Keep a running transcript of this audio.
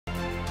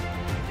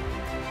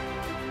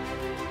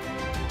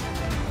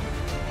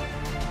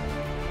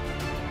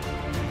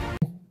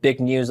big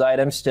news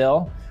item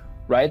still,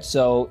 right?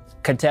 So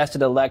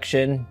contested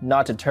election,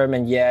 not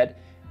determined yet.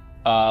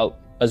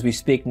 As we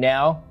speak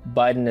now,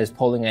 Biden is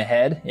polling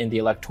ahead in the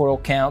electoral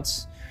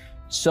counts.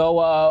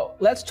 So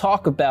let's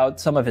talk about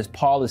some of his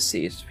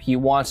policies. He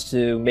wants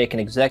to make an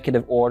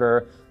executive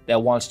order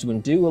that wants to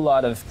undo a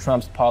lot of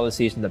Trump's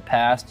policies in the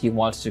past. He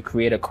wants to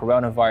create a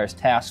coronavirus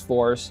task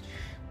force.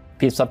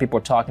 Some people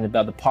are talking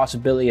about the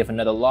possibility of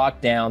another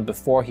lockdown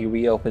before he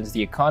reopens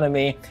the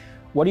economy.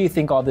 What do you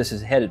think all this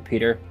is headed,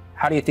 Peter?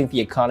 How do you think the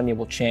economy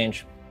will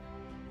change?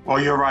 Well,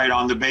 you're right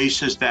on the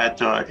basis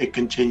that it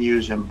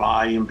continues and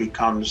Biden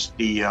becomes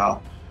the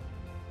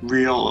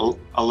real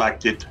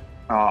elected,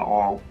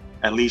 or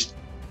at least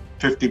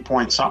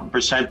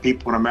 50-point-something%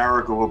 people in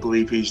America will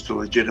believe he's the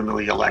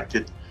legitimately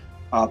elected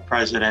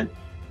president.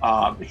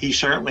 He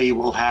certainly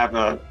will have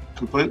a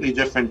completely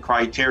different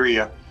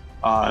criteria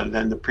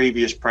than the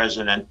previous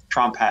president,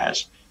 Trump,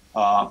 has.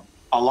 A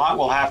lot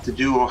will have to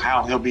do with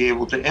how he'll be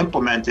able to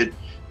implement it,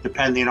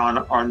 depending on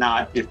or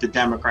not if the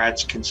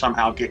Democrats can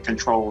somehow get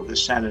control of the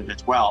Senate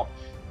as well.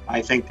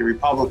 I think the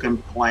Republican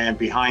plan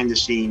behind the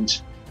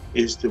scenes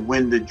is to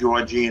win the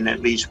Georgian at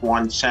least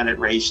one Senate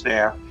race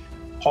there,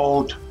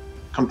 hold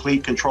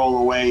complete control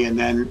away, and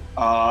then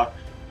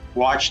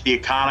watch the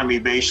economy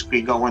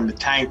basically go in the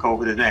tank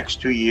over the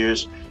next 2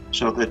 years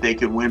so that they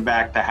could win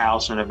back the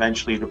House and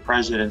eventually the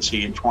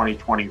presidency in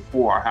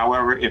 2024.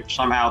 However, if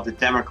somehow the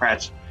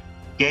Democrats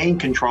gain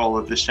control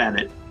of the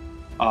Senate,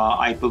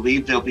 I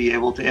believe they'll be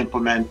able to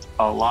implement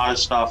a lot of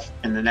stuff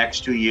in the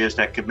next 2 years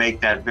that could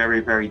make that very,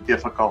 very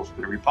difficult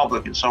for the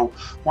Republicans. So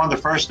one of the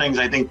first things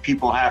I think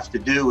people have to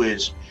do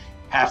is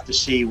have to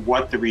see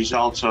what the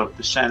results of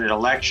the Senate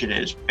election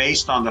is.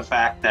 Based on the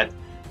fact that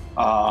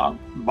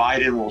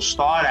Biden will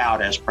start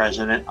out as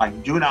president, I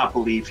do not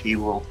believe he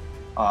will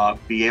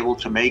be able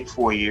to make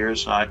 4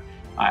 years.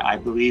 I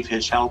believe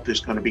his health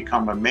is going to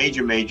become a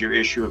major, major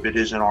issue if it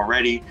isn't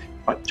already,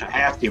 but to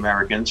half the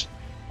Americans.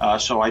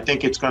 So I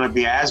think it's going to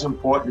be as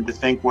important to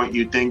think what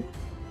you think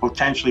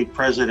potentially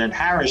President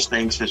Harris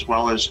thinks as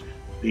well as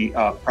the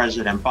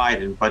President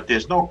Biden. But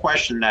there's no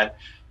question that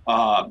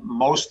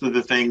most of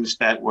the things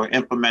that were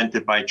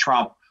implemented by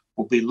Trump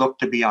will be looked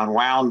to be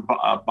unwound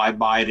by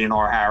Biden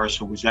or Harris,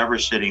 who was ever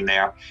sitting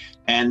there.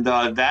 And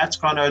that's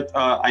going to,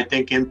 I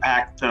think,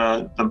 impact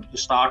the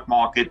stock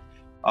market,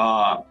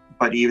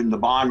 but even the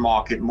bond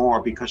market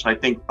more, because I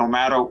think no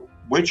matter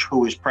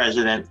who is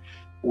president,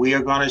 we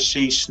are going to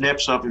see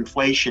snips of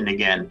inflation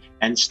again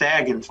and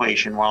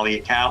stagflation. While the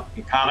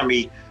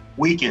economy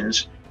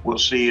weakens, we'll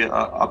see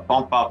a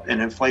bump up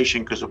in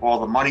inflation because of all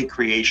the money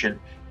creation,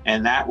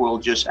 and that will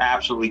just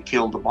absolutely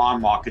kill the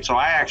bond market. So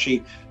I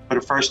actually, for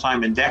the first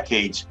time in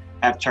decades,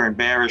 have turned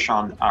bearish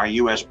on our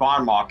U.S.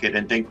 bond market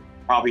and think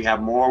probably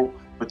have more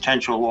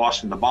potential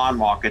loss in the bond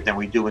market than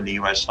we do in the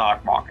U.S.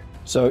 stock market.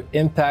 So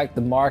impact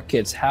the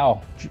markets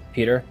how,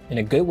 Peter? In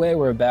a good way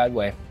or a bad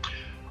way?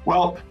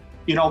 Well,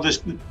 you know,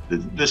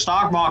 the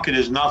stock market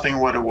is nothing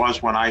what it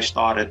was when I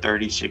started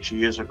 36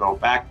 years ago.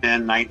 Back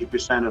then,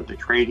 90% of the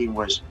trading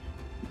was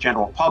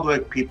general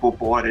public. People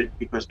bought it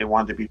because they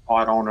wanted to be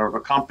part owner of a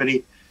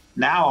company.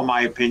 Now, in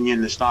my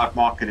opinion, the stock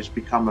market has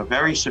become a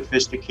very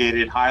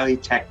sophisticated, highly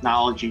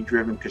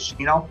technology-driven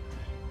casino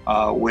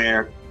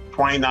where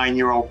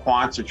 29-year-old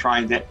quants are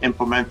trying to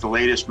implement the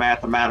latest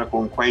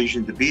mathematical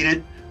equation to beat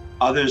it.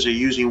 Others are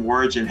using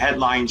words and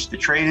headlines to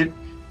trade it.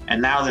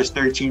 And now there's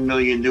 13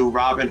 million new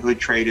Robinhood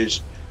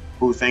traders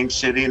who think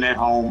sitting at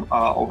home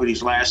over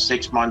these last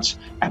 6 months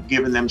have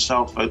given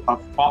themselves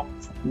a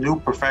new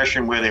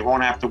profession where they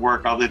won't have to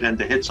work other than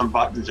to hit some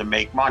buttons and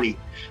make money,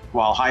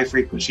 while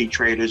high-frequency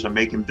traders are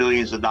making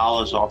billions of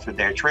dollars off of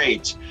their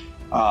trades.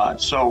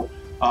 So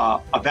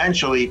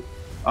eventually,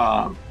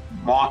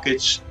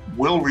 markets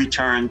will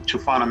return to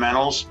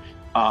fundamentals.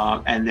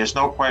 And there's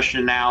no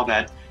question now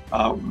that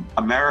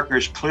America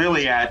is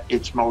clearly at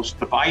its most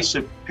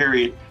divisive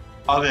period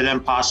other than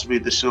possibly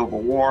the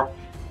Civil War.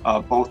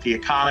 Both the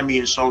economy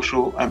and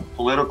social and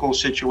political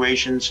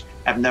situations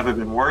have never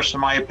been worse, in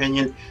my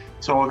opinion.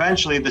 So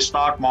eventually the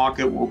stock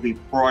market will be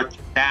brought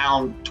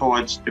down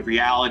towards the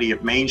reality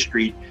of Main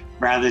Street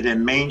rather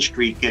than Main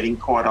Street getting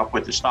caught up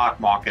with the stock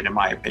market, in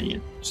my opinion.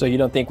 So you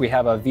don't think we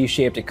have a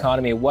V-shaped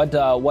economy?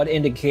 What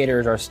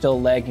indicators are still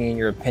lagging in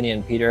your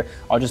opinion, Peter?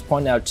 I'll just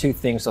point out two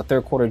things. So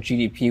third quarter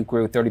GDP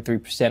grew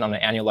 33% on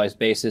an annualized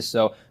basis.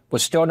 So we're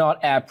still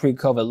not at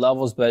pre-COVID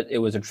levels, but it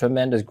was a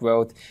tremendous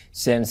growth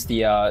since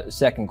the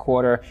second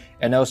quarter.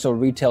 And also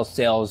retail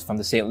sales from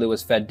the St.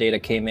 Louis Fed data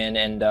came in,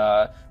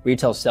 and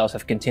retail sales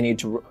have continued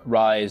to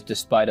rise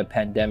despite a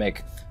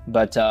pandemic.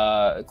 But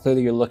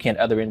clearly you're looking at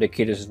other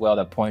indicators as well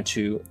that point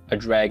to a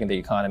drag in the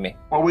economy.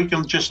 Well, we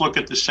can just look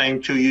at the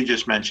same two you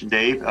just mentioned,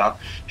 Dave.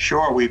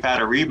 Sure, we've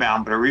had a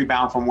rebound, but a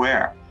rebound from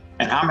where?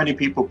 And how many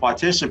people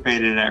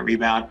participated in that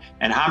rebound?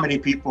 And how many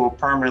people are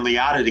permanently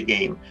out of the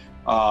game?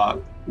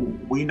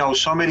 We know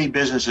so many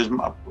businesses.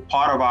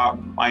 Part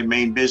of my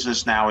main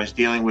business now is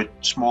dealing with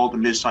small to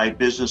mid-sized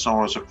business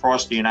owners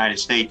across the United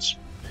States.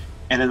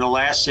 And in the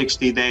last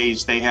 60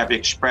 days, they have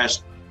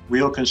expressed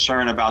real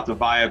concern about the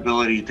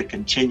viability to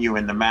continue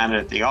in the manner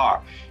that they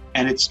are.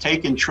 And it's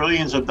taken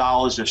trillions of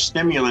dollars of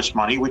stimulus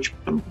money, which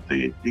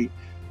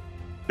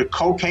the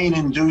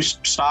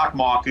cocaine-induced stock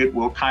market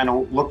will kind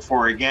of look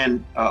for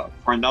again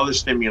for another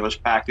stimulus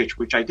package,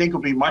 which I think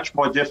will be much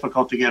more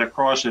difficult to get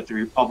across if the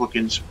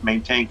Republicans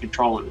maintain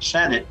control of the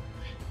Senate.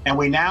 And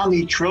we now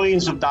need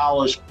trillions of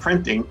dollars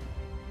printing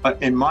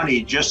in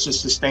money just to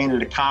sustain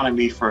an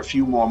economy for a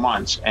few more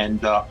months. And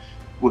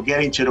we're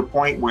getting to the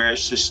point where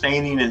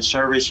sustaining and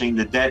servicing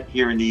the debt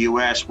here in the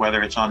U.S.,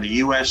 whether it's on the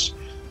U.S.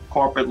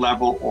 corporate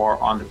level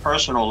or on the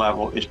personal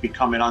level, is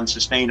becoming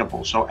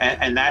unsustainable. So,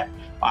 and that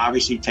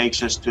obviously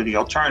takes us to the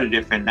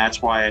alternative. And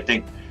that's why I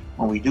think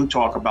when we do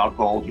talk about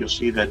gold, you'll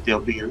see that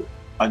there'll be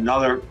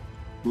another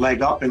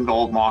leg up in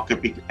gold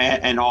market,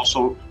 and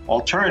also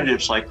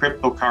alternatives like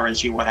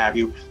cryptocurrency, what have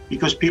you,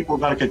 because people are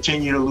going to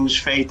continue to lose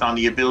faith on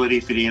the ability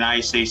for the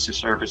United States to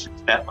service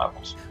its debt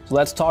levels. So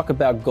let's talk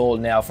about gold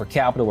now for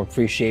capital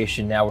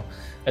appreciation. Now,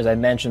 as I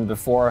mentioned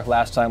before,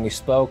 last time we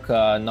spoke,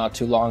 not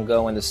too long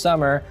ago in the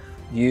summer,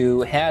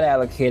 you had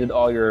allocated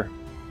all your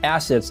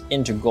assets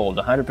into gold,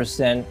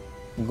 100%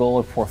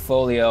 gold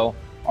portfolio.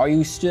 Are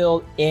you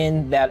still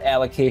in that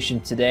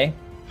allocation today?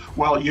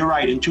 Well, you're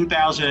right. In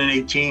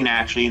 2018,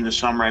 actually, in the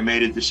summer, I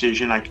made a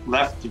decision. I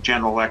left the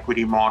general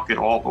equity market,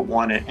 all but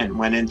one, and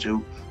went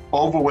into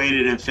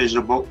overweighted in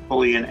physical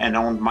bullion and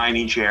owned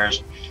mining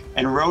shares,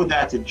 and rode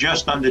that to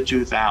just under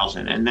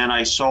 2,000. And then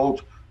I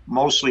sold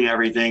mostly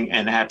everything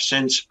and have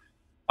since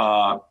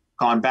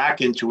gone back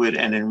into it.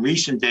 And in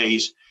recent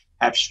days,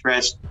 have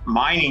stressed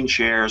mining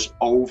shares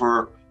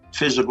over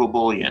physical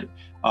bullion.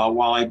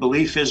 While I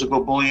believe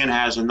physical bullion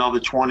has another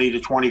 20 to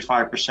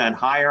 25%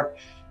 higher,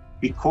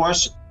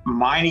 because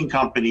mining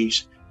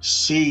companies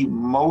see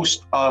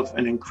most of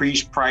an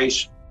increased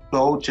price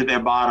go to their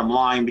bottom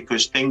line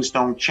because things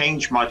don't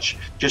change much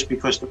just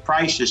because the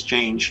prices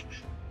change.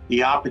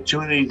 The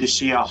opportunity to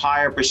see a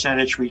higher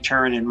percentage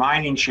return in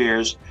mining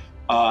shares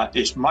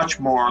is much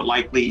more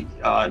likely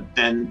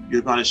than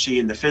you're going to see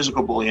in the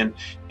physical bullion.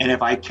 And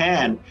if I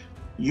can,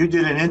 you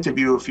did an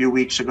interview a few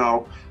weeks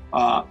ago.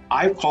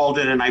 I called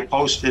it and I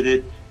posted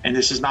it. And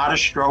this is not a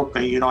stroke.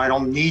 I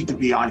don't need to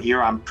be on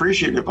here. I'm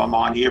appreciative I'm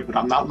on here, but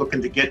I'm not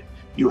looking to get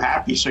you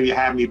happy so you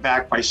have me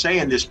back by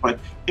saying this. But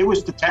it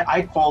was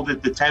I called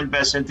it the 10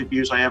 best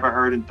interviews I ever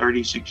heard in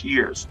 36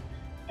 years.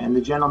 And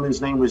the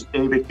gentleman's name was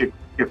David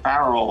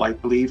Gafarrell, I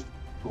believe,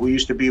 who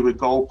used to be with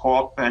Gold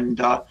Corp.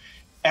 And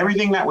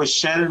everything that was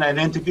said in that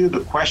interview,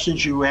 the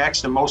questions you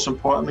asked, and most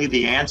importantly,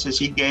 the answers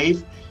he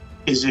gave,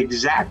 is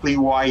exactly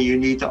why you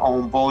need to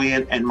own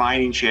bullion and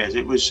mining shares.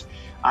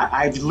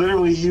 I've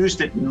literally used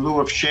it in lieu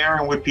of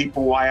sharing with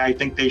people why I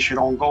think they should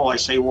own gold. I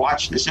say,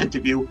 watch this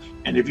interview,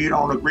 and if you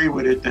don't agree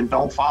with it, then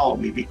don't follow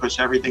me, because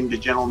everything the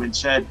gentleman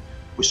said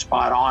was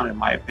spot on, in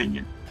my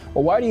opinion.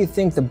 Well, why do you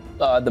think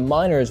the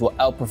miners will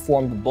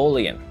outperform the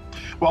bullion?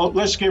 Well,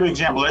 let's give an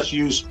example. Let's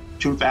use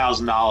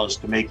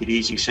 $2,000 to make it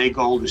easy. Say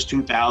gold is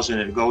 $2,000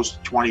 and it goes to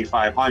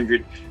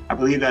 $2,500. I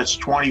believe that's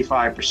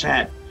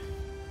 25%.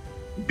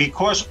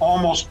 Because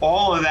almost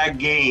all of that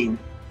gain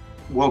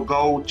will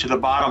go to the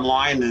bottom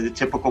line than the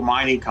typical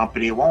mining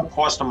company. It won't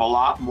cost them a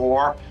lot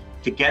more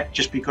to get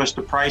just because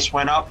the price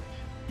went up.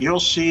 You'll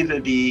see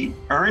that the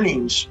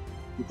earnings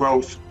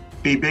growth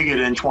be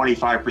bigger than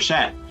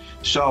 25%.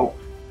 So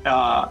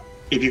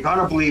if you're going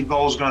to believe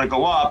gold's going to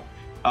go up,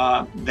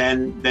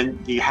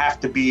 then you have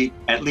to be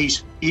at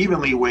least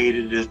evenly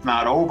weighted, if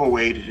not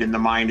overweighted, in the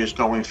miners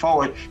going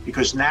forward,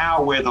 because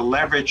now where the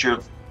leverage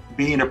of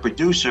being a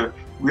producer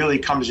really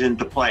comes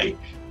into play.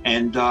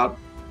 And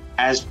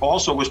as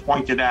also was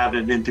pointed out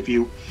in an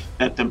interview,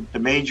 that the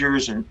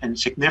majors and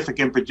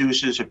significant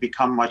producers have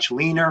become much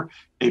leaner.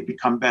 They've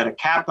become better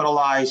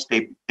capitalized.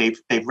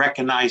 They've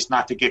recognized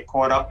not to get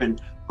caught up in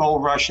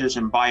gold rushes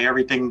and buy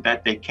everything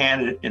that they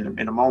can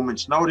in a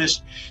moment's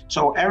notice.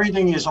 So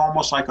everything is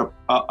almost like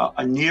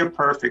a near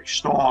perfect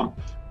storm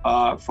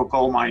for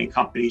gold mining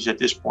companies at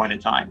this point in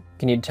time.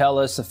 Can you tell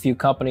us a few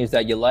companies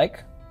that you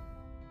like?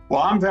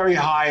 Well, I'm very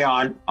high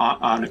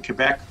on the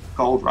Quebec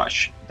gold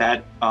rush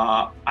that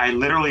I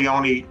literally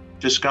only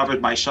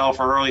discovered myself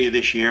earlier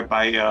this year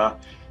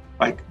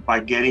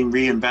by getting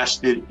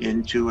reinvested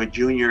into a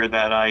junior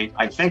that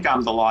I think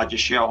I'm the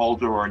largest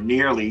shareholder, or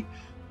nearly,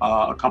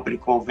 a company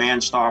called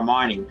Vanstar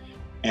Mining,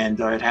 and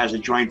it has a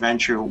joint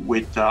venture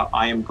with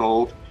IM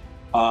Gold.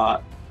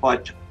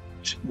 But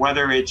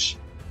whether it's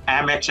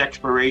Amex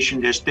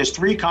Exploration, there's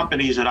three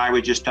companies that I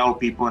would just tell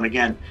people, and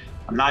again,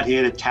 I'm not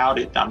here to tout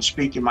it. I'm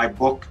speaking my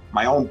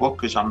own book,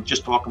 because I'm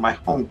just talking my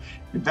own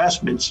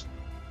investments.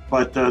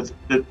 But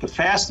the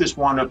fastest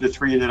one of the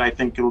three that I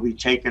think will be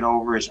taken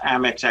over is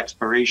Amex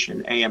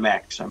Exploration,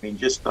 AMX. I mean,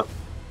 just the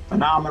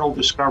phenomenal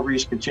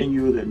discoveries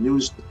continue. The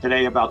news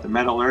today about the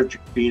metallurgic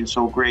being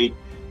so great,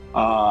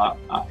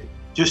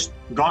 just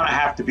gonna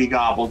have to be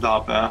gobbled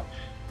up.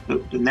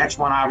 The next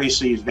one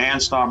obviously is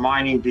Vanstar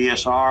Mining,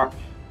 VSR.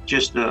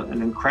 Just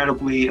an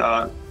incredibly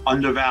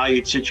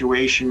undervalued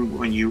situation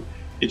when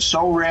it's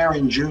so rare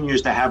in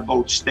juniors to have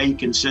both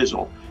stake and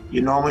sizzle.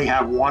 You normally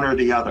have one or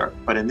the other,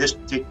 but in this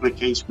particular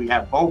case, we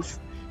have both.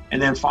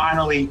 And then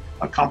finally,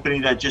 a company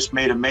that just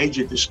made a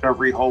major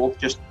discovery hold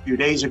just a few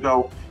days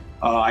ago.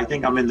 I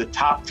think I'm in the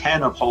top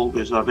 10 of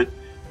holders of it,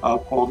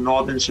 called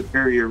Northern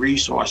Superior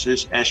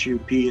Resources,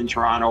 SUP in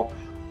Toronto.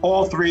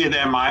 All three of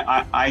them,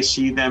 I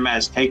see them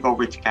as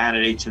takeover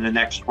candidates in the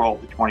next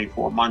 12 to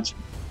 24 months.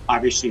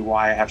 Obviously,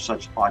 why I have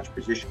such large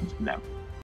positions in them.